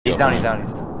He's down, he's down.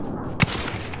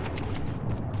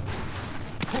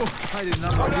 I did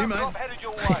not know you, man.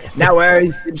 Now where he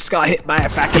just got hit by a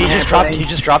fucking He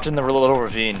just dropped in the little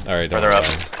ravine. Alright, further up.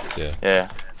 Yeah. Yeah.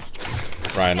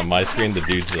 Ryan, on my screen, the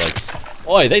dude's like,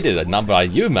 "Oi, they did a number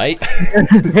on you, mate."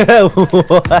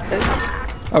 What?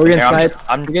 Are we inside?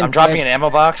 I'm dropping an ammo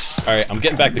box. Alright, I'm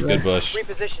getting back to Good Bush.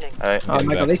 Alright. Oh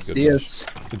my god, they see us.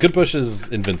 The Good Bush is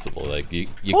invincible. Like, you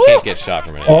can't get shot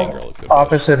from an angle at Good Bush.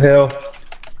 Opposite hill.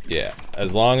 Yeah,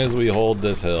 as long as we hold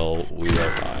this hill, we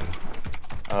are fine.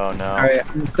 Oh no. Alright,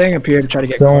 I'm staying up here to try to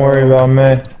get Don't worry about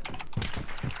me.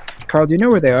 Carl, do you know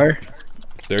where they are?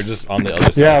 They're just on the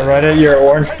other side. Yeah, right at your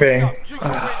orange ping.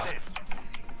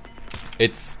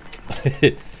 It's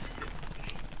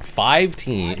 5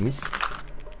 teams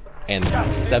and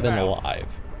 7 alive.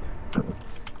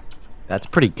 That's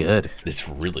pretty good. It's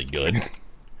really good.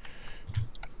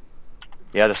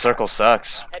 Yeah, the circle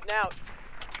sucks. Heading out.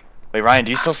 Wait, Ryan,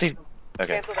 do you still see?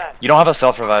 Okay. You don't have a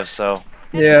self revive, so.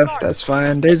 Yeah, that's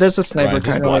fine. There's a sniper Ryan,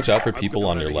 just kind of watch like. out for people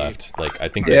on your left. Like, I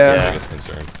think Yeah. that's the biggest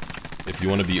concern. If you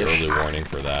want to be early warning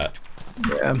for that.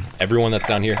 Yeah. Everyone that's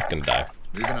down here gonna die.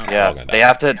 Yeah, they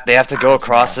have to go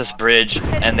across this bridge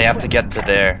and they have to get to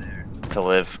there to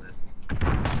live.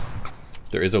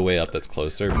 There is a way up that's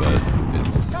closer, but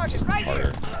it's just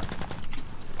harder.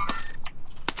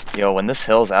 Yo, when this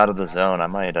hill's out of the zone, I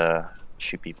might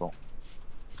shoot people.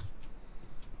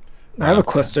 I have a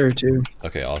cluster too.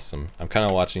 Okay, awesome. I'm kind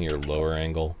of watching your lower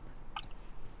angle.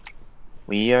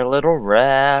 We are little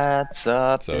rats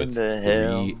up So in it's the 3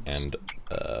 hill. and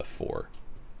 4.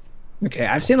 Okay,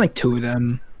 I've seen like 2 of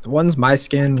them. One's my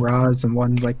skin, Roz, and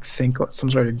one's like think some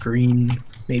sort of green,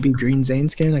 maybe green Zane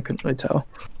skin. I couldn't really tell.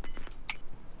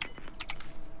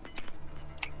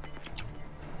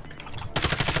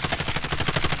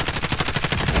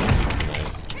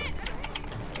 Nice.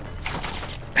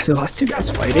 The last 2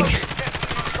 guys fighting.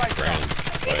 Brandon's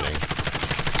fighting.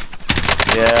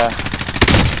 Yeah.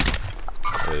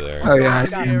 Over there. Oh yeah, I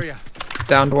see him.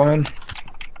 Downed one.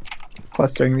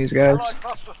 Clustering these guys.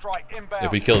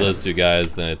 If we kill those 2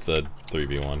 guys, then it's a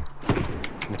 3v1.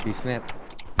 Snippy snip.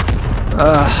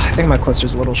 I think my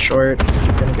cluster's a little short.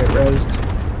 He's gonna get rezzed.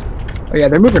 Oh yeah,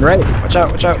 they're moving right. Watch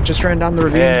out, watch out. Just ran down the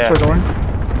ravine Yeah. towards one.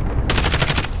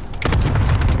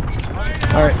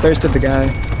 Alright, thirsted the guy.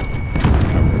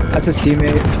 That's his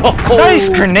teammate. Oh! Nice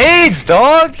grenades,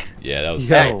 dog! Yeah, that was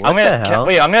Yo, sick. what I'm gonna the hell?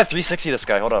 wait. I'm gonna 360 this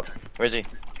guy. Hold up. Where is he?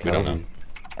 We don't know.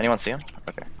 Anyone see him?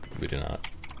 Okay. We do not.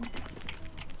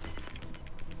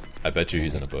 I bet you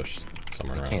he's in a bush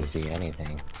somewhere around Can't us. see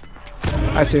anything.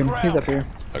 I see him. He's up here.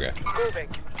 Okay.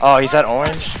 Oh, he's at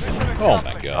orange. Oh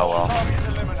my god. Oh well.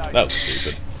 That was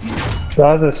stupid.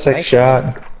 That was a sick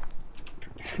shot.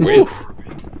 Wait.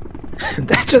 It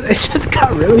just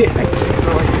got really hectic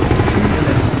for like 2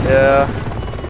 minutes. Yeah.